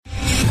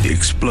the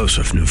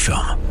explosive new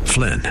film,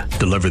 Flynn,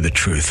 deliver the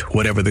truth,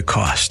 whatever the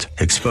cost.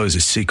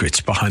 Exposes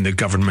secrets behind the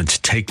government's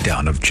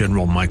takedown of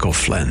General Michael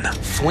Flynn.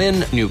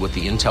 Flynn knew what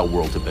the intel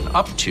world had been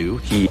up to.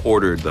 He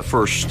ordered the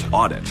first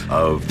audit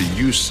of the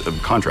use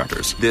of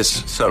contractors.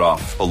 This set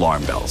off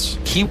alarm bells.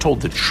 He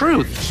told the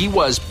truth. He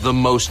was the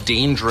most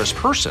dangerous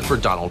person for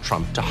Donald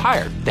Trump to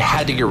hire. They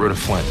had to get rid of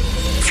Flynn.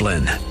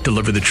 Flynn,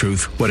 deliver the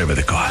truth, whatever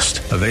the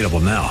cost. Available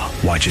now.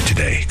 Watch it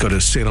today. Go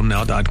to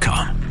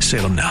salemnow.com.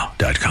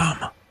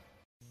 salemnow.com.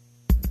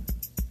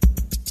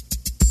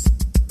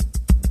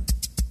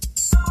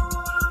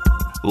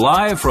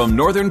 Live from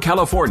Northern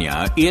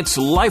California, it's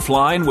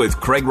Lifeline with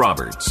Craig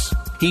Roberts.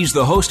 He's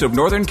the host of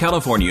Northern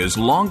California's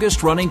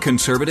longest-running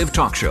conservative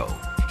talk show.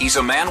 He's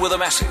a man with a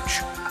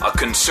message, a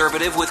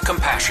conservative with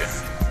compassion.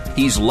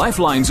 He's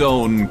Lifeline's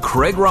own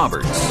Craig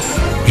Roberts.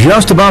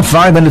 Just about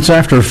 5 minutes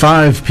after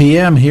 5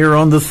 p.m. here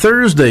on the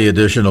Thursday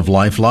edition of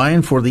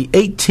Lifeline for the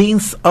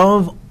 18th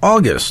of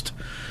August.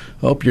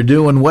 Hope you're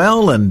doing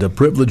well, and a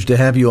privilege to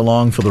have you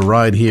along for the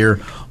ride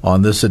here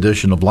on this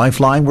edition of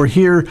Lifeline. We're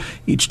here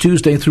each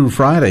Tuesday through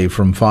Friday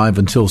from 5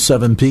 until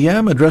 7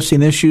 p.m.,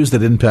 addressing issues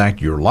that impact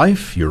your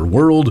life, your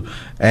world,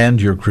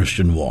 and your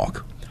Christian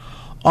walk.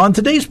 On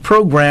today's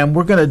program,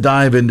 we're going to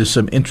dive into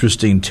some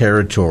interesting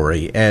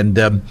territory,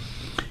 and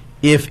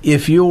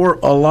if you're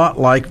a lot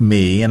like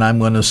me, and I'm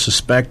going to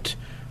suspect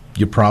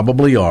you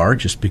probably are,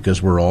 just because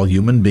we're all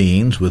human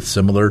beings with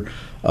similar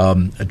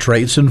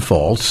traits and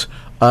faults,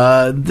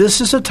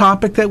 this is a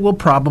topic that will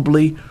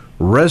probably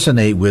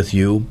resonate with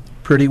you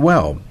pretty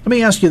well. Let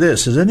me ask you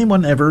this. Has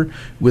anyone ever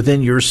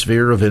within your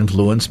sphere of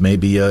influence,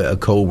 maybe a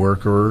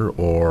coworker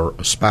or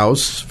a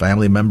spouse,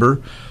 family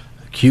member,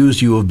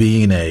 accused you of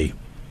being a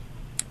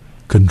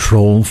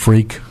control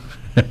freak?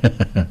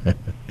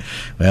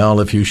 Well,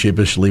 if you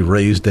sheepishly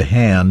raised a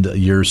hand,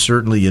 you're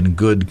certainly in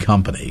good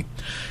company.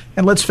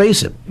 And let's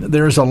face it,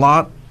 there's a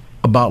lot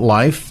about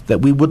life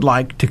that we would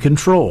like to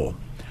control.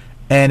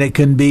 And it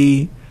can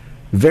be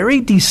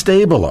very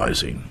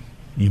destabilizing,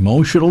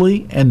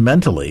 emotionally and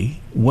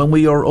mentally, when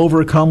we are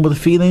overcome with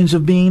feelings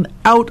of being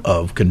out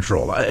of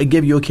control. I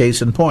give you a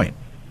case in point.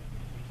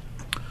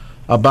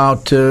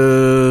 About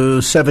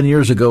 7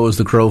 years ago, as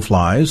the crow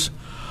flies,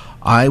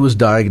 I was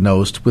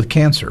diagnosed with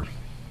cancer.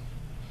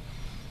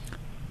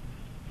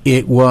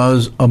 It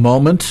was a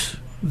moment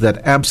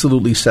that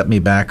absolutely set me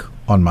back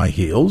on my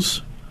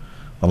heels.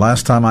 The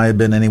last time I had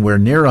been anywhere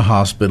near a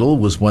hospital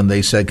was when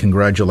they said,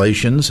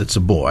 "Congratulations, it's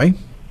a boy."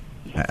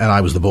 And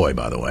I was the boy,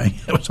 by the way.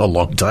 It was a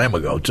long time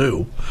ago,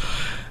 too.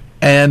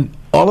 And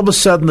all of a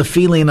sudden, the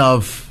feeling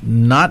of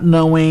not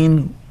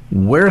knowing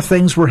where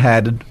things were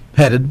headed,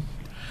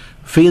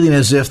 feeling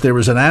as if there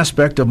was an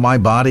aspect of my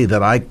body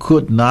that I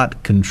could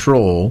not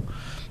control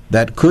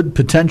that could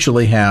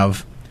potentially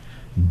have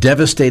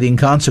devastating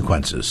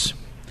consequences.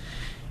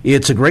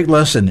 It's a great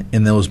lesson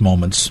in those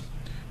moments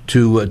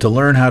to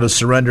learn how to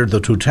surrender the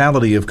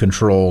totality of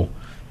control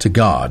to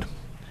God.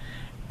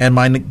 And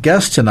my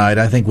guest tonight,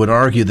 I think, would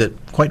argue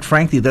that, quite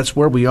frankly, that's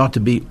where we ought to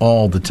be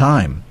all the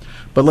time.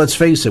 But let's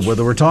face it,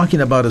 whether we're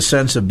talking about a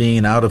sense of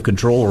being out of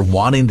control or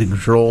wanting to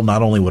control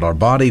not only what our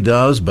body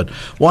does, but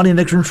wanting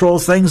to control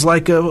things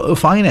like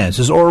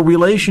finances or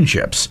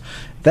relationships,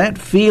 that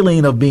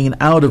feeling of being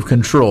out of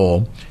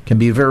control can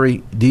be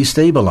very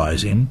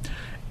destabilizing.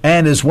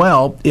 And as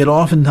well, it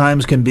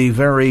oftentimes can be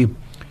very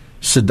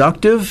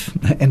seductive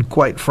and,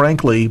 quite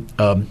frankly,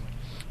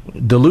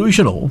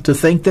 delusional to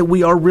think that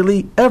we are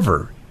really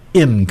ever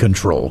in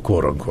control,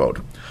 quote unquote.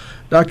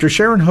 Dr.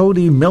 Sharon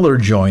Hodey Miller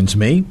joins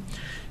me.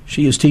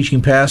 She is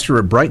teaching pastor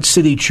at Bright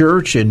City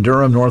Church in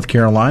Durham, North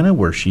Carolina,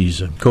 where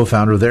she's a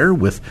co-founder there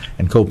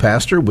and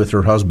co-pastor with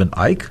her husband,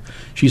 Ike.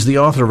 She's the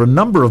author of a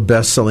number of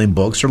best-selling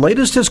books. Her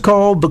latest is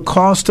called The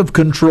Cost of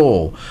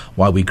Control: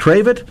 Why We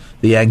Crave It,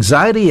 the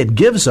Anxiety It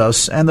Gives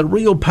Us, and the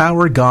Real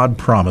Power God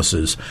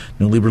Promises,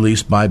 newly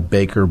released by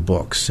Baker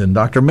Books. And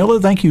Dr.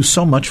 Miller, thank you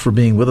so much for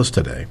being with us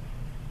today.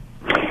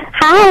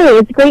 Hi,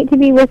 it's great to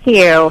be with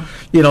you.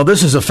 You know,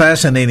 this is a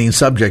fascinating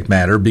subject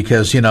matter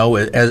because, you know,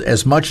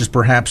 as much as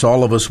perhaps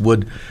all of us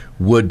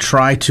would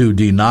try to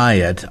deny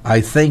it,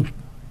 I think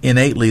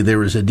innately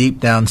there is a deep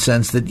down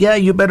sense that, yeah,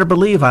 you better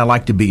believe I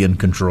like to be in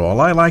control.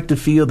 I like to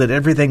feel that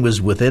everything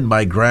was within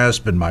my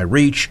grasp and my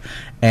reach.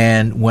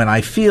 And when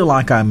I feel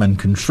like I'm in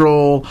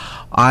control,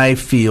 I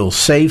feel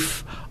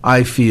safe.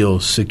 I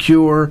feel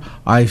secure.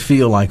 I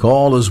feel like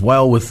all is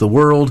well with the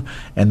world.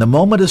 And the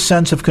moment a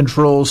sense of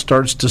control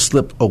starts to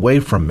slip away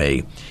from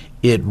me,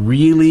 it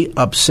really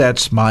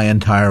upsets my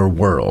entire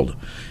world.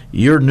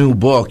 Your new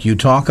book, you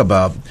talk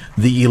about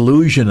the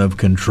illusion of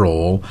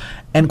control.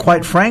 And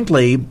quite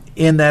frankly,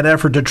 in that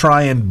effort to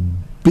try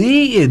and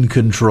be in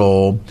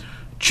control,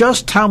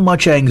 just how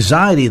much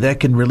anxiety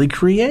that can really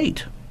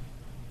create.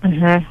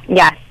 Mm-hmm.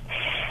 Yes.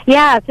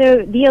 Yeah,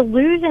 so the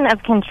illusion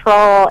of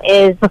control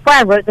is, before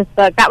I wrote this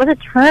book, that was a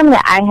term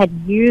that I had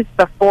used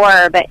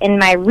before, but in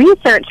my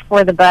research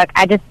for the book,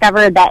 I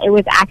discovered that it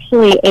was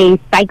actually a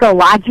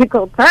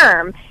psychological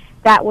term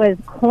that was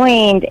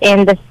coined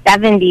in the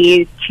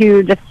 70s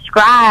to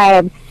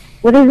describe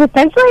what is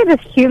essentially this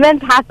human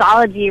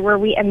pathology where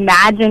we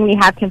imagine we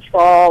have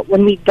control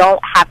when we don't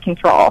have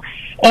control.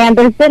 And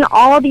there's been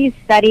all these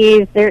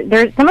studies.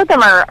 There some of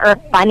them are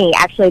funny,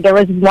 actually. There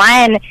was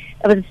one,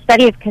 it was a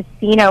study of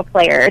casino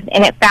players,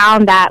 and it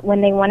found that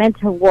when they wanted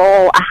to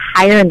roll a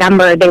higher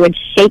number, they would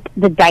shake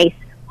the dice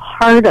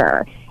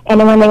harder. And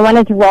then when they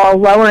wanted to roll a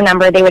lower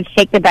number, they would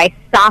shake the dice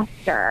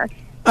softer.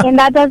 And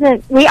that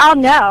doesn't, we all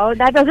know,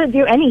 that doesn't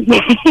do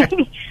anything.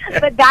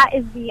 But that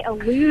is the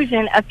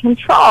illusion of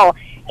control.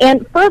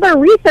 And further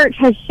research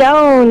has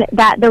shown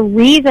that the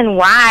reason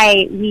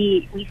why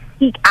we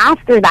seek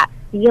after that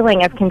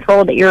feeling of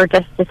control that you were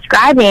just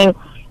describing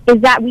is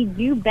that we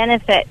do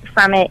benefit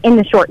from it in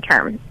the short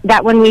term.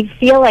 That when we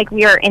feel like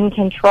we are in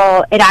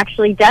control, it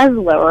actually does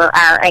lower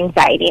our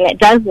anxiety and it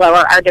does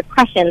lower our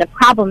depression. The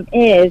problem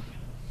is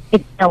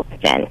it's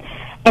illusion.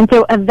 And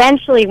so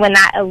eventually when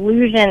that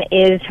illusion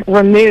is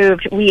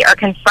removed, we are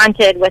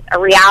confronted with a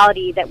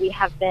reality that we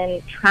have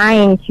been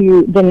trying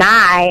to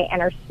deny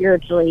and are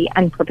spiritually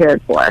unprepared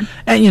for.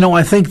 And,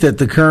 I think that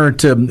the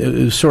current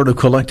sort of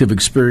collective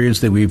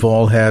experience that we've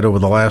all had over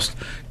the last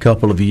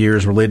couple of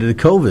years related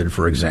to COVID,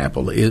 for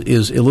example,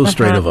 is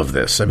illustrative of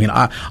this. I mean,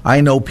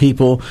 I know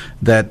people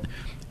that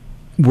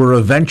were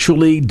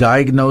eventually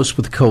diagnosed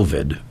with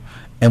COVID,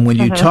 and when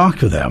you talk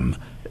to them,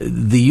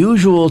 the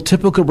usual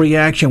typical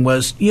reaction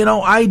was,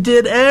 I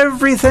did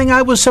everything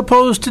I was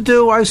supposed to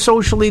do. I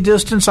socially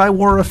distanced. I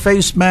wore a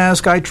face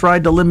mask. I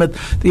tried to limit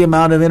the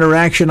amount of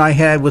interaction I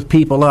had with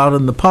people out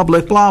in the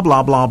public, blah,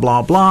 blah, blah,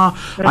 blah, blah.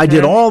 I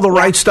did all the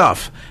right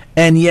stuff.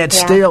 And yet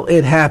still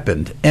it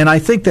happened. And I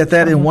think that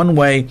in one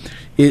way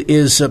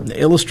is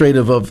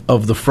illustrative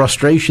of the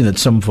frustration that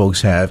some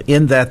folks have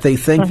in that they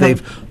think they've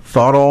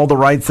thought all the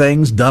right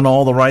things, done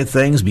all the right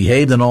things,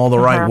 behaved in all the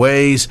right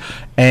ways,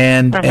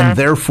 and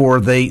therefore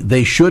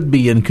they should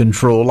be in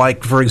control.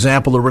 Like, for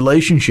example, a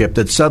relationship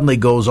that suddenly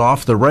goes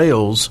off the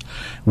rails,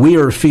 we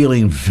are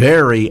feeling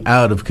very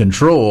out of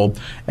control.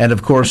 And,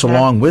 of course,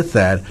 along with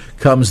that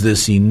comes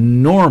this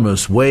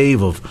enormous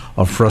wave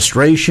of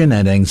frustration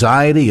and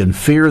anxiety and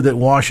fear that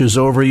washes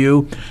over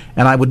you.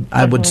 And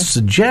I would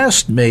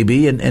suggest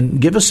maybe,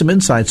 and give us some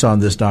insights on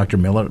this, Dr.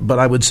 Miller, but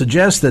I would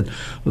suggest that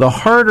the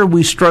harder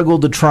we struggle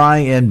to try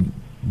and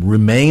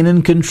remain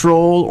in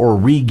control or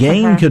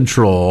regain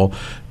control,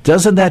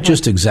 doesn't that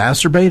just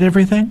exacerbate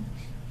everything?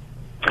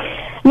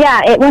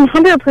 Yeah, it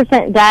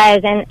 100%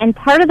 does. And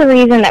part of the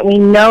reason that we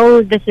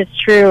know this is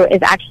true is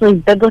actually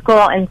biblical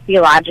and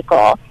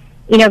theological.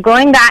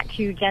 Going back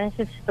to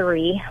Genesis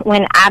 3,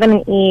 when Adam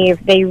and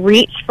Eve, they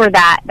reached for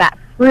that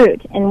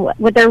fruit. And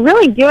what they're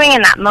really doing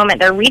in that moment,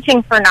 they're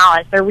reaching for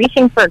knowledge. They're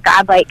reaching for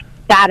godlike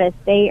status.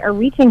 They are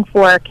reaching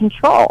for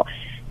control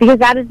because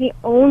that is the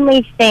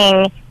only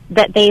thing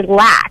that they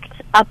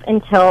lacked up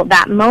until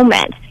that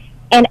moment.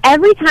 And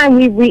every time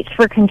we reach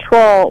for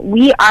control,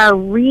 we are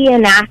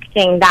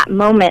reenacting that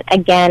moment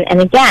again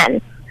and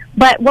again.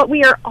 But what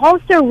we are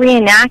also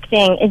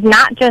reenacting is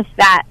not just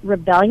that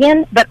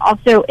rebellion, but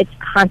also its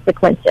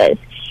consequences.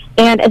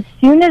 And as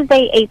soon as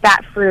they ate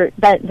that fruit,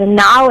 the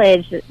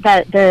knowledge,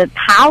 that the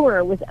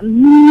power was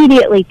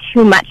immediately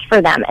too much for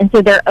them. And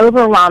so they're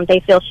overwhelmed. They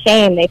feel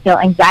shame. They feel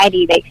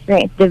anxiety. They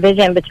experience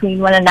division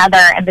between one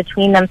another and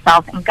between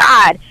themselves and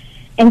God.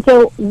 And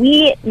so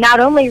we not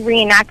only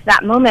reenact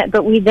that moment,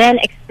 but we then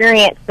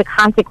experience the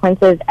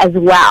consequences as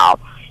well.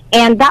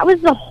 And that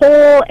was the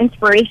whole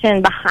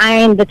inspiration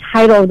behind the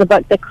title of the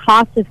book, The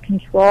Cost of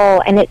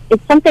Control. And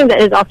it's something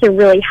that has also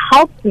really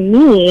helped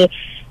me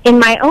in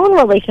my own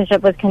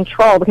relationship with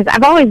control, because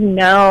I've always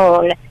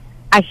known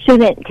I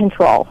shouldn't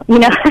control.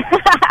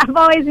 I've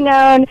always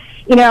known,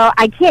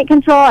 I can't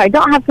control, I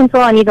don't have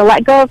control, I need to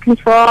let go of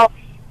control.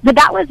 But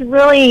that was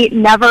really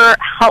never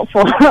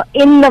helpful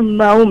in the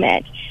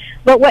moment.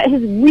 But what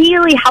has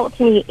really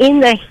helped me in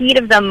the heat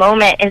of the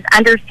moment is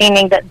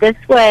understanding that this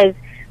was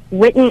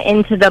written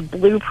into the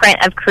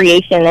blueprint of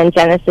creation in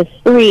Genesis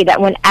 3,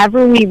 that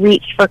whenever we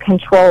reach for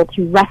control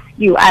to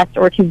rescue us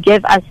or to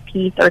give us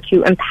peace or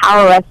to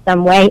empower us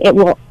some way, it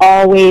will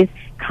always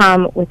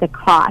come with a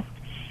cost.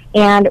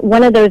 And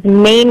one of those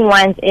main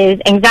ones is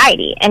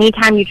anxiety.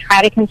 Anytime you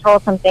try to control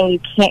something you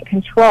can't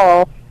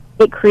control,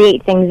 it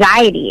creates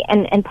anxiety.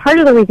 And part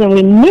of the reason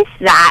we miss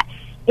that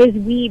is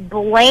we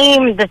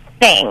blame the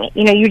thing.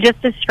 You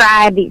just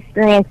described the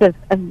experience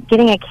of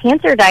getting a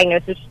cancer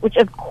diagnosis, which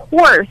of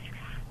course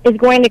is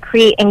going to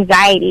create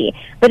anxiety.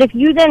 But if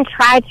you then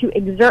try to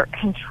exert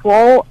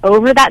control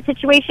over that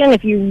situation,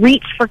 if you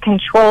reach for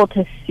control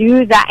to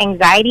soothe that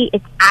anxiety,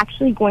 it's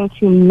actually going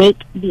to make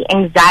the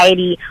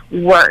anxiety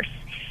worse.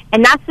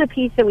 And that's the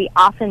piece that we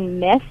often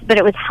miss, but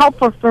it was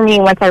helpful for me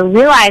once I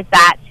realized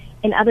that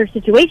in other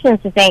situations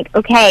to think,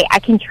 okay, I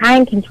can try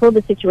and control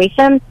the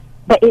situation,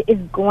 but it is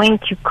going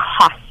to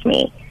cost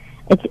me.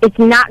 It's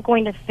not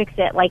going to fix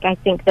it like I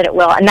think that it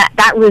will. And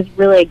that was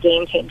really a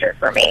game changer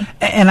for me.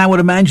 And I would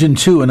imagine,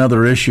 too,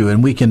 another issue,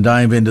 and we can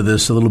dive into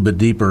this a little bit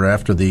deeper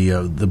after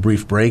the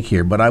brief break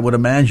here, but I would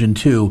imagine,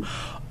 too,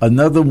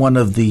 another one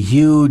of the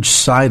huge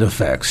side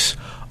effects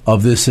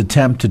of this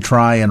attempt to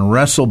try and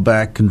wrestle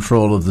back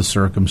control of the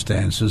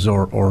circumstances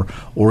or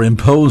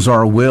impose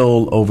our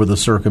will over the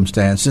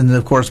circumstances, and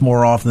of course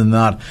more often than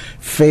not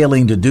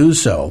failing to do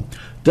so,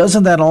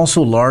 doesn't that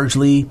also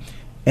largely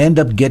end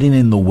up getting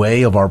in the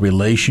way of our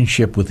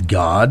relationship with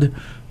God?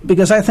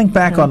 Because I think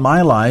back on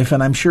my life,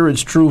 and I'm sure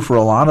it's true for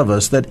a lot of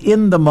us, that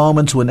in the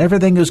moments when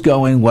everything is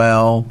going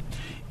well,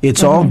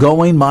 it's all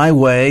going my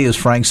way, as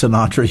Frank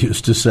Sinatra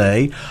used to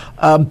say,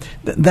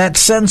 that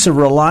sense of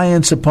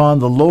reliance upon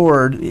the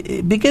Lord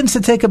it begins to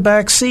take a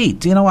back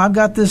seat. I've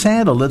got this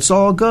handled. It's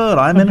all good.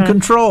 I'm in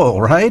control,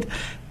 right?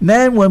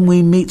 Then when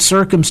we meet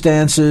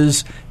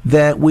circumstances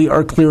that we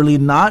are clearly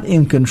not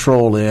in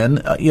control in,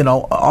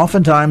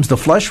 oftentimes the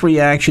flesh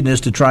reaction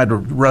is to try to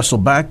wrestle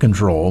back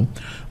control,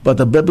 but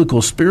the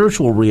biblical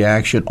spiritual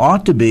reaction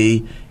ought to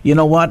be, you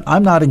know what,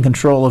 I'm not in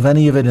control of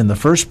any of it in the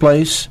first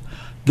place.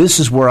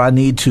 This is where I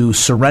need to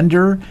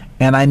surrender,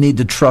 and I need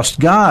to trust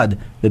God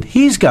that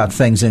He's got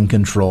things in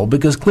control,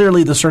 because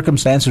clearly the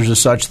circumstances are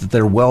such that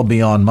they're well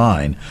beyond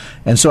mine.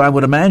 And so I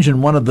would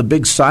imagine one of the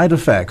big side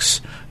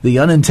effects, the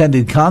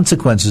unintended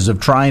consequences of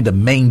trying to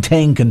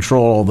maintain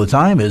control all the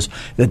time, is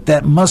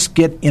that must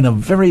get in a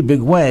very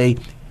big way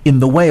in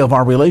the way of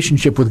our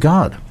relationship with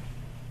God.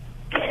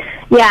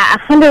 Yeah,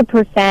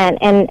 100%.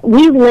 And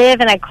we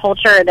live in a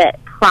culture that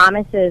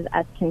promises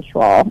us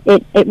control.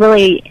 It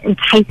really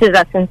entices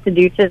us and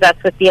seduces us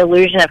with the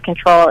illusion of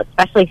control,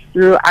 especially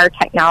through our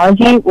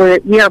technology, where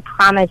we are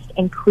promised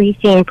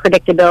increasing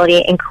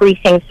predictability,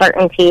 increasing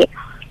certainty.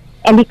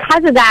 And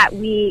because of that,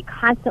 we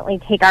constantly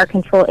take our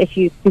control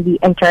issues to the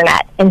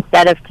internet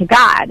instead of to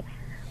God.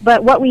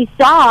 But what we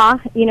saw,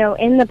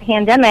 in the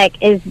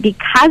pandemic is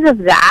because of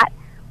that,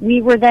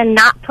 we were then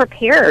not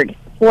prepared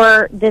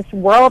for this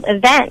world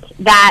event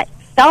that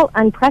felt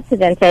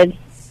unprecedented,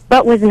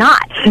 but was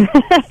not.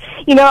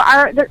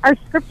 Our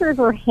scriptures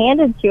were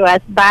handed to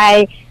us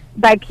by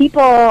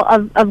people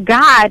of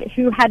God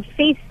who had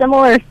faced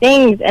similar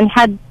things and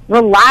had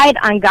relied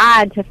on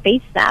God to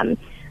face them.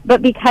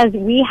 But because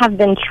we have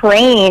been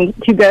trained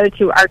to go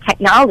to our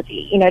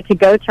technology, to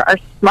go to our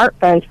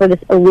smartphones for this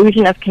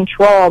illusion of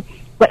control,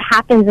 what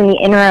happens in the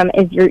interim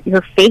is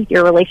your faith,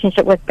 your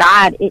relationship with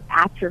God, it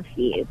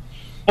atrophies.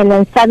 And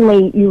then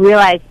suddenly you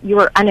realize you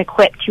are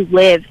unequipped to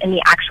live in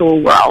the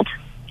actual world.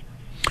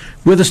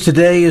 With us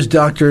today is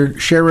Dr.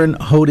 Sharon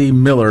Hody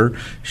Miller.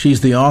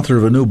 She's the author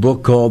of a new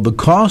book called The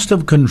Cost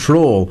of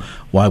Control,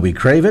 Why We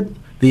Crave It,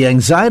 the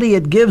Anxiety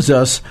It Gives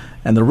Us,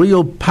 and the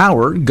Real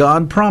Power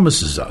God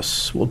Promises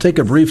Us. We'll take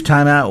a brief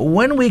time out.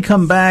 When we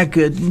come back,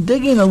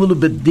 digging a little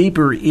bit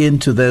deeper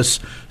into this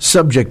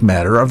subject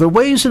matter, are there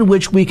ways in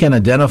which we can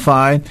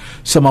identify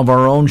some of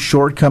our own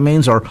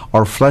shortcomings,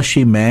 our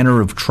fleshy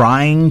manner of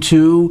trying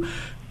to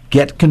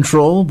get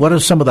control? What are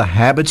some of the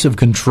habits of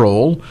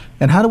control,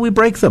 and how do we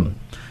break them?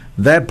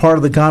 That part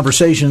of the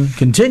conversation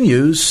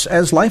continues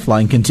as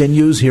Lifeline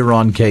continues here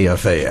on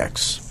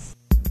KFAX.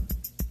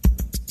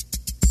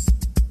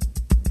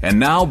 And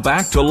now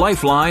back to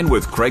Lifeline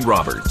with Craig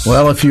Roberts.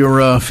 Well, if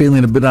you're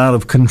feeling a bit out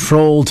of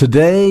control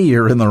today,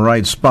 you're in the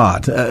right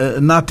spot.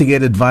 Not to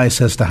get advice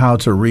as to how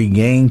to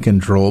regain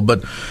control,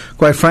 but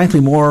quite frankly,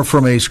 more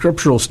from a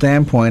scriptural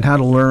standpoint, how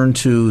to learn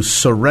to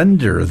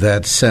surrender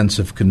that sense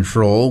of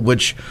control,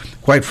 which,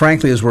 quite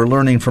frankly, as we're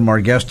learning from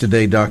our guest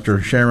today,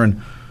 Dr.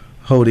 Sharon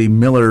Hody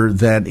Miller,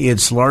 that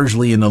it's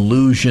largely an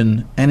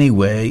illusion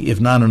anyway,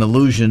 if not an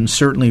illusion,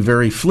 certainly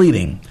very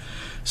fleeting.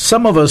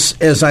 Some of us,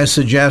 as I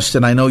suggest,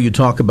 and I know you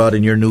talk about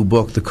in your new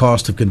book, The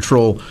Cost of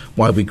Control,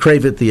 Why We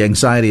Crave It, the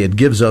Anxiety It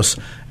Gives Us,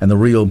 and the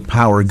Real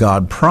Power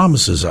God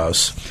Promises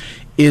Us,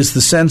 is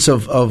the sense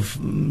of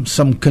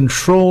some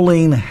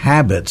controlling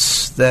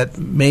habits that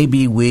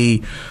maybe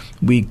we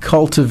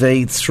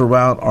cultivate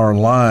throughout our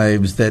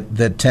lives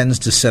that tends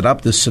to set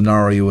up this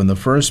scenario in the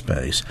first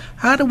place.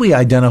 How do we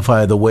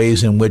identify the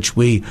ways in which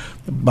we,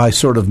 by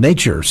sort of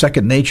nature,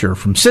 second nature,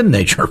 from sin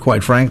nature,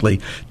 quite frankly,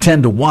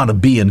 tend to want to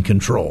be in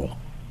control?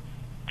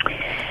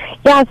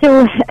 Yeah,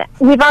 so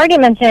we've already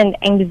mentioned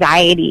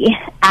anxiety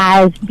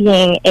as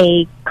being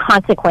a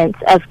consequence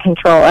of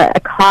control, a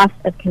cost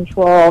of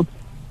control.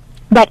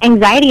 But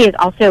anxiety is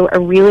also a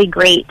really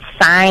great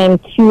sign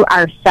to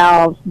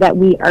ourselves that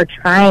we are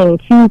trying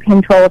to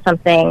control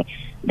something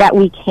that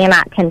we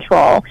cannot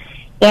control.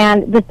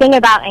 And the thing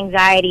about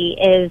anxiety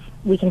is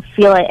we can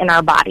feel it in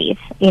our bodies.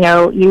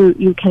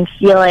 You can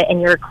feel it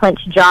in your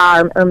clenched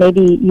jaw, or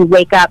maybe you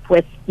wake up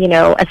with,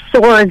 a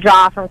sore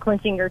jaw from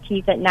clenching your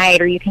teeth at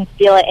night, or you can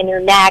feel it in your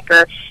neck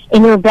or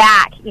in your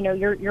back.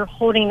 You're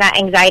holding that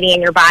anxiety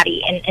in your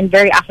body, and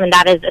very often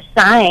that is a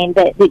sign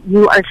that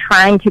you are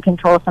trying to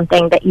control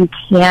something that you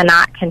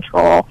cannot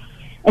control.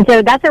 And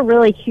so that's a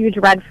really huge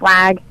red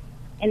flag.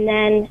 And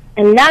then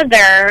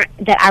another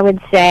that I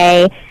would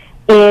say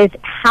is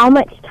how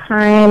much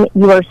time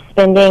you are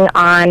spending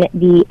on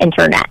the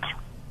internet.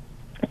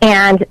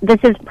 And this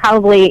is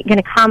probably going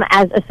to come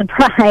as a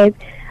surprise,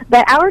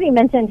 but I already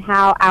mentioned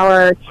how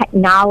our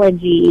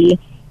technology,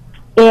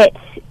 it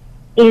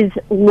is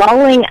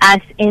lulling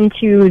us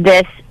into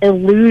this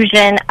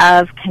illusion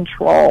of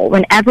control.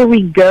 Whenever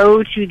we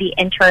go to the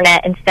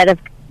internet instead of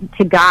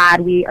to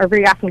God, we are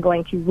very often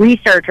going to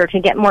research or to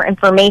get more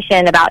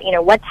information about,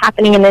 what's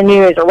happening in the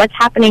news or what's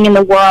happening in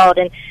the world.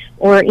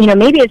 Or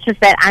maybe it's just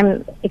that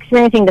I'm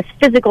experiencing this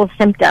physical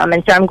symptom,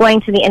 and so I'm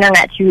going to the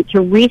internet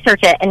to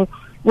research it. And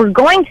we're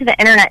going to the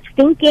internet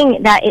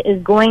thinking that it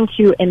is going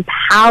to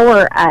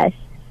empower us.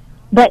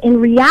 But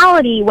in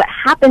reality, what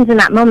happens in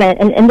that moment,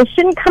 and this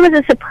shouldn't come as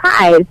a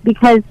surprise,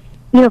 because,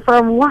 for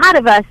a lot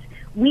of us,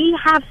 we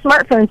have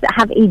smartphones that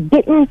have a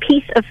bitten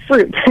piece of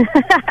fruit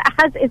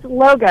as its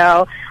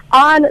logo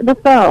on the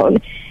phone.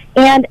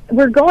 And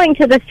we're going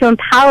to this to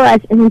empower us,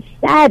 and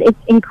instead it's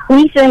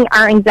increasing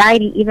our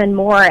anxiety even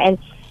more. And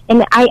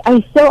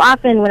I so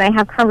often, when I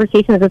have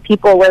conversations with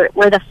people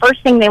where the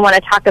first thing they want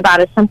to talk about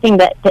is something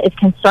that is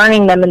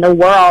concerning them in the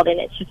world, and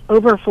it's just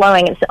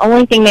overflowing, it's the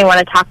only thing they want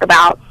to talk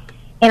about.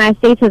 And I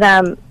say to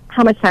them,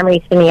 how much time are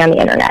you spending on the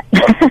internet?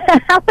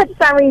 How much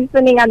time are you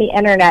spending on the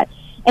internet?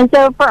 And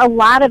so for a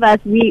lot of us,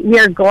 we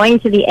are going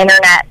to the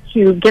internet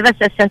to give us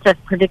a sense of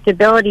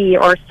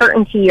predictability or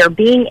certainty or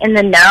being in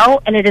the know,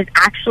 and it is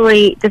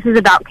actually, this is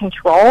about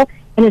control,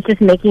 and it's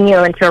just making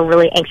you into a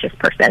really anxious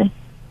person.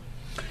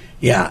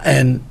 Yeah,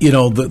 and,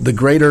 the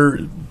greater,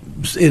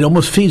 it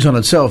almost feeds on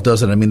itself,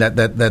 doesn't it? I mean,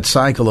 that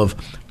cycle of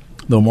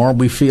the more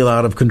we feel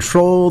out of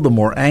control, the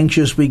more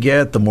anxious we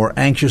get. The more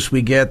anxious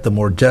we get, the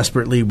more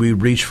desperately we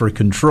reach for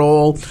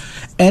control.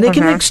 And it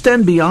can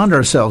extend beyond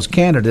ourselves,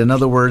 can't it? In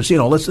other words,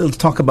 let's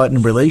talk about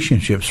in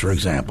relationships, for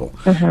example.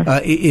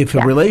 If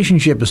a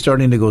relationship is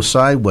starting to go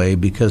sideways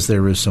because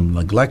there is some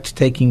neglect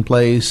taking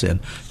place,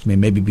 and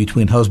maybe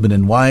between husband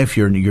and wife,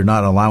 you're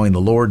not allowing the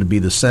Lord to be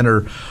the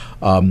center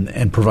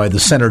and provide the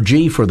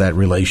synergy for that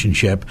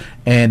relationship.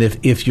 And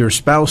if your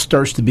spouse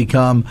starts to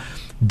become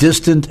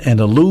distant and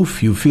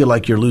aloof, you feel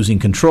like you're losing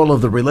control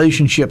of the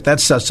relationship, that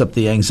sets up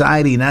the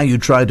anxiety. Now you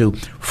try to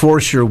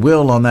force your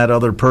will on that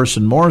other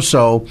person more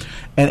so,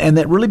 and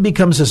that really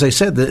becomes, as I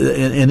said,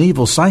 an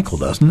evil cycle,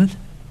 doesn't it?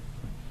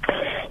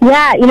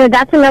 Yeah,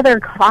 that's another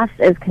cost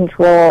of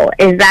control,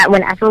 is that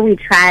whenever we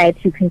try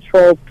to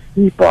control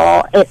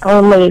people, it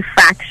only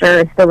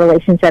fractures the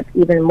relationship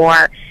even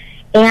more.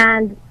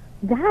 And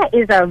that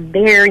is a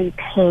very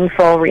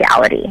painful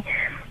reality.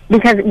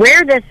 Because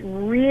where this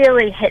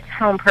really hits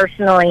home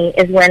personally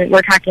is when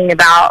we're talking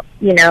about,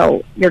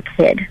 your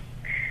kid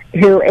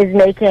who is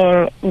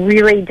making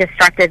really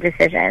destructive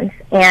decisions,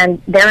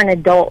 and they're an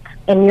adult,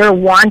 and you're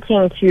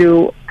wanting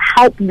to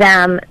help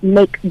them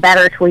make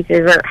better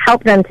choices or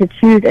help them to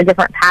choose a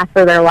different path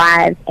for their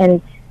lives,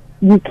 and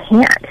you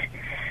can't.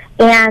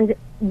 And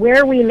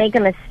where we make a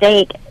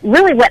mistake,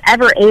 really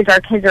whatever age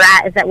our kids are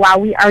at, is that while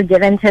we are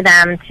given to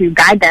them to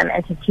guide them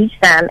and to teach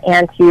them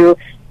and to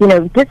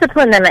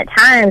discipline them at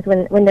times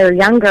when they're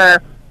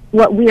younger,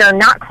 what we are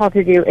not called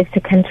to do is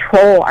to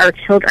control our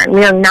children.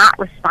 We are not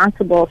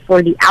responsible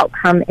for the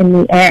outcome in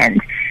the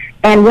end.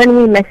 And when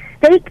we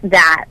mistake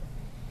that,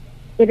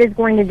 it is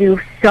going to do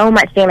so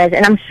much damage.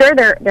 And I'm sure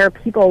there are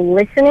people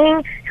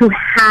listening who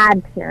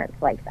had parents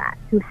like that,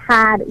 who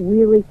had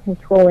really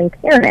controlling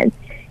parents.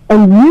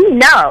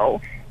 And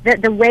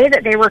that the way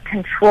that they were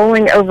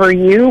controlling over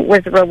you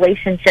was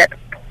relationship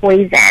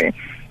poison.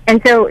 And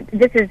so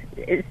this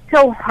is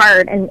so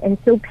hard and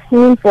so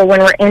painful when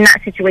we're in that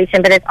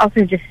situation, but it's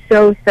also just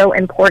so, so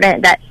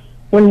important that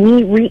when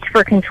we reach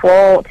for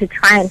control to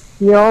try and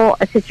heal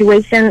a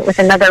situation with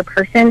another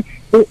person,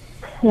 it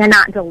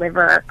cannot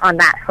deliver on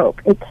that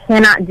hope. It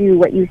cannot do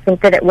what you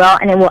think that it will,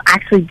 and it will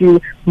actually do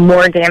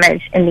more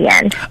damage in the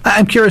end.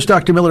 I'm curious,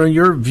 Dr. Miller, in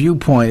your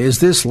viewpoint, is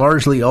this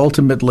largely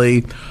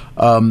ultimately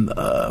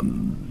a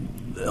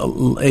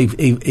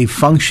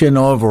function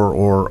of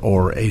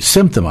or a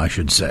symptom, I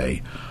should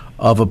say,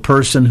 of a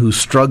person who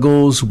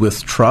struggles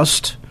with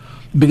trust?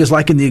 Because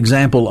like in the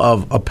example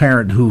of a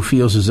parent who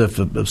feels as if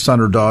a son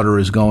or daughter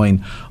is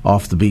going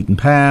off the beaten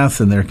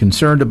path, and they're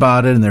concerned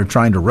about it, and they're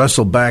trying to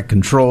wrestle back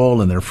control,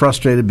 and they're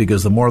frustrated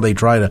because the more they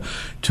try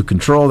to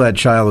control that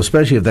child,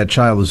 especially if that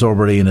child is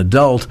already an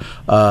adult,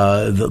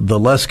 the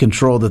less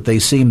control that they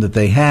seem that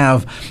they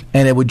have.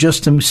 And it would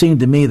just seem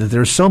to me that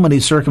there's so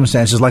many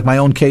circumstances, like my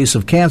own case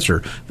of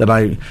cancer that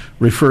I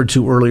referred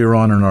to earlier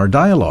on in our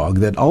dialogue,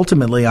 that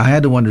ultimately I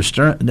had to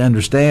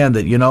understand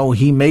that,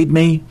 He made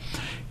me,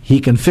 He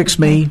can fix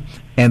me,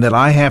 and that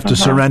I have to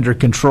surrender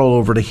control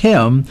over to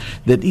Him,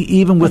 that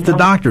even with the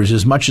doctors,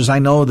 as much as I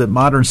know that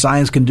modern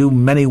science can do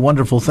many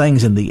wonderful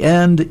things, in the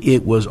end,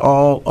 it was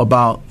all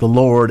about the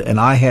Lord, and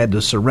I had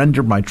to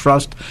surrender my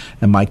trust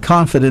and my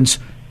confidence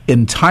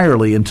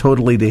entirely and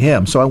totally to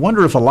Him. So I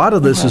wonder if a lot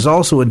of this is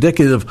also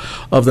indicative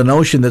of the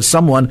notion that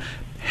someone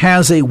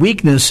has a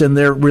weakness in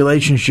their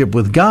relationship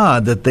with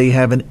God, that they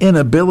have an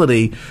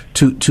inability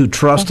to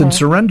trust and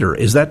surrender.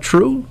 Is that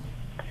true?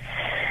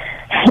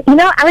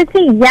 I would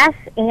say yes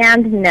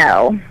and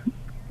no.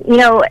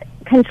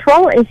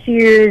 Control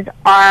issues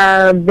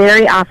are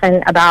very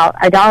often about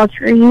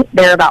idolatry.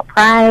 They're about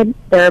pride.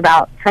 They're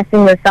about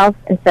trusting yourself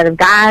instead of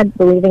God,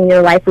 believing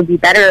your life would be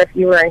better if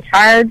you were in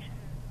charge.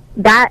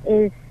 That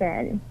is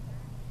sin.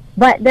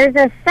 But there's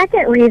a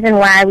second reason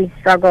why we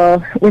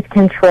struggle with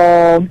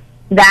control.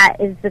 That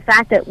is the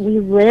fact that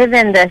we live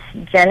in this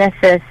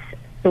Genesis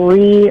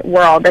 3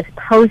 world, this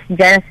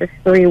post-Genesis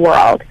 3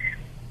 world.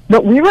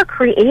 But we were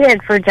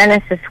created for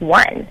Genesis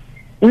 1.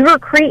 We were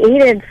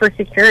created for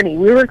security.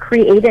 We were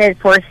created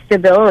for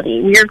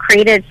stability. We were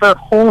created for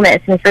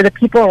wholeness and for the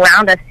people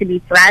around us to be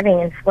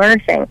thriving and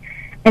flourishing.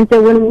 And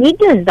so when we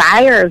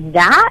desire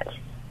that,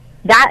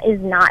 that is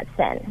not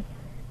sin.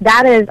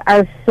 That is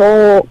our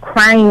soul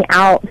crying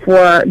out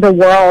for the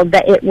world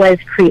that it was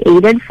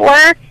created for.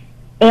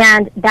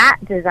 And that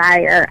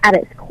desire, at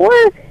its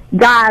core,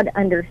 God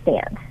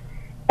understands.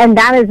 And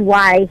that is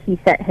why he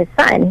sent his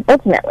son,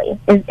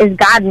 ultimately, is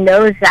God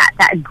knows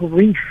that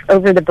grief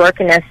over the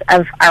brokenness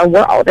of our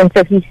world. And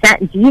so he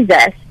sent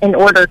Jesus in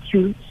order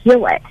to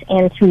heal it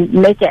and to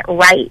make it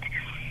right.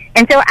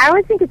 And so I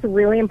would think it's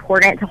really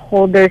important to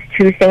hold those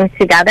two things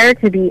together,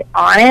 to be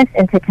honest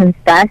and to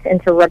confess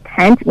and to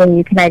repent when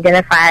you can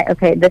identify,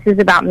 okay, this is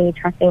about me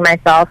trusting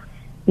myself,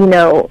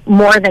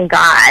 more than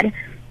God.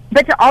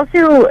 But to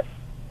also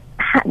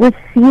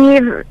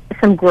receive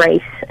some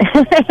grace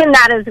in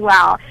that as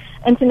well.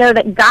 And to know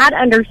that God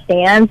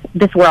understands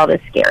this world is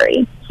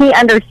scary. He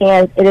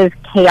understands it is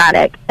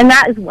chaotic. And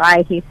that is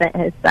why he sent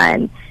his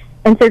son.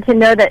 And so to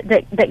know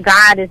that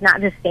God is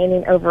not just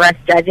standing over us,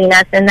 judging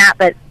us in that,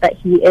 but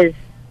he is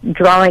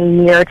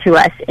drawing near to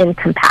us in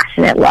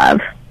compassionate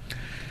love.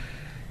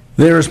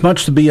 There is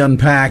much to be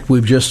unpacked.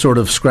 We've just sort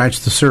of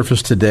scratched the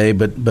surface today,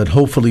 but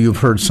hopefully you've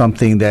heard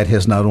something that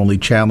has not only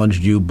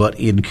challenged you, but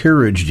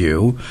encouraged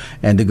you.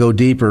 And to go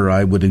deeper,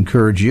 I would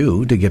encourage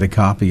you to get a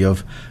copy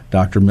of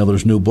Dr.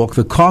 Miller's new book,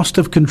 The Cost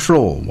of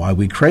Control, Why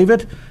We Crave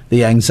It,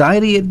 the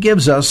Anxiety It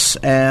Gives Us,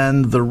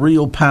 and the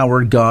Real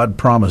Power God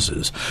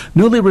Promises.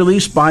 Newly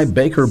released by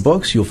Baker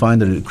Books. You'll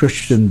find it at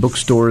Christian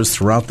bookstores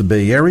throughout the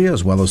Bay Area,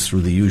 as well as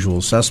through the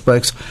usual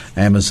suspects,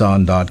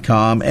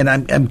 Amazon.com. And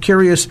I'm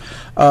curious,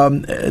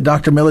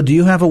 Dr. Miller, do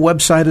you have a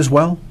website as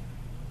well?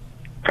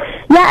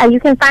 Yeah, you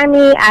can find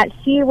me at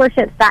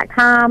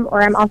sheworships.com,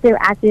 or I'm also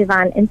active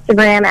on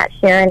Instagram at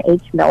Sharon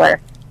H.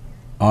 Miller.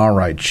 All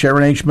right,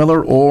 Sharon H.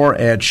 Miller or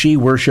at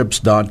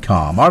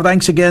sheworships.com. Our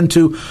thanks again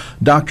to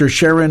Dr.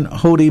 Sharon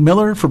Hody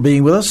Miller for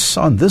being with us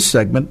on this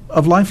segment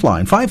of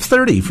Lifeline,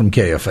 5:30 from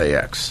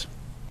KFAX.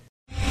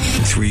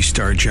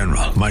 3-star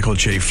General Michael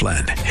J.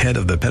 Flynn, head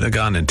of the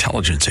Pentagon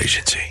Intelligence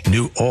Agency,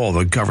 knew all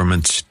the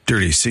government's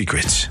dirty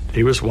secrets.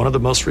 He was one of the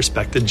most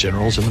respected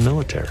generals in the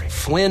military.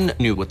 Flynn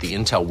knew what the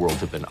intel world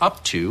had been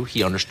up to.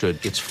 He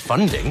understood its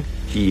funding.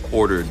 He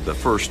ordered the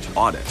first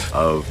audit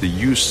of the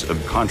use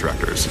of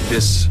contractors.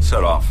 This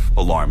set off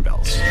alarm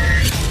bells.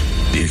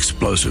 The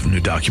explosive new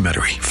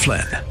documentary,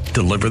 Flynn,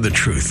 Deliver the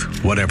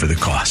Truth, Whatever the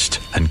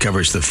Cost,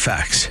 uncovers the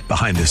facts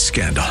behind this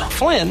scandal.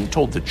 Flynn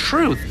told the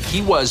truth.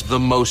 He was the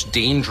most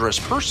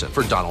dangerous person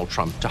for Donald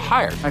Trump to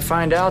hire. I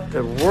find out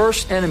the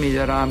worst enemy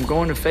that I'm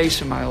going to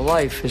face in my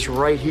life is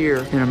right here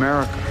in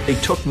America. They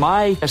took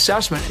my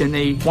assessment and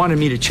they wanted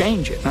me to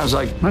change it. And I was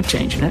like, I'm not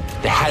changing it.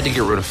 They had to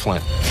get rid of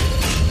Flynn.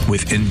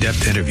 With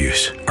in-depth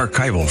interviews,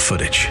 archival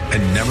footage,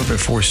 and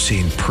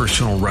never-before-seen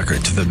personal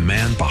records of the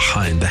man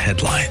behind the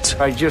headlines.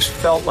 I just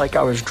felt like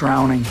I was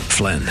drowning.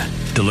 Flynn,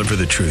 Deliver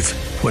the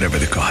Truth, Whatever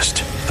the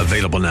Cost.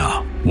 Available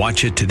now.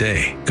 Watch it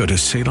today. Go to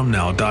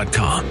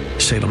salemnow.com.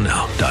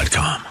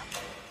 salemnow.com.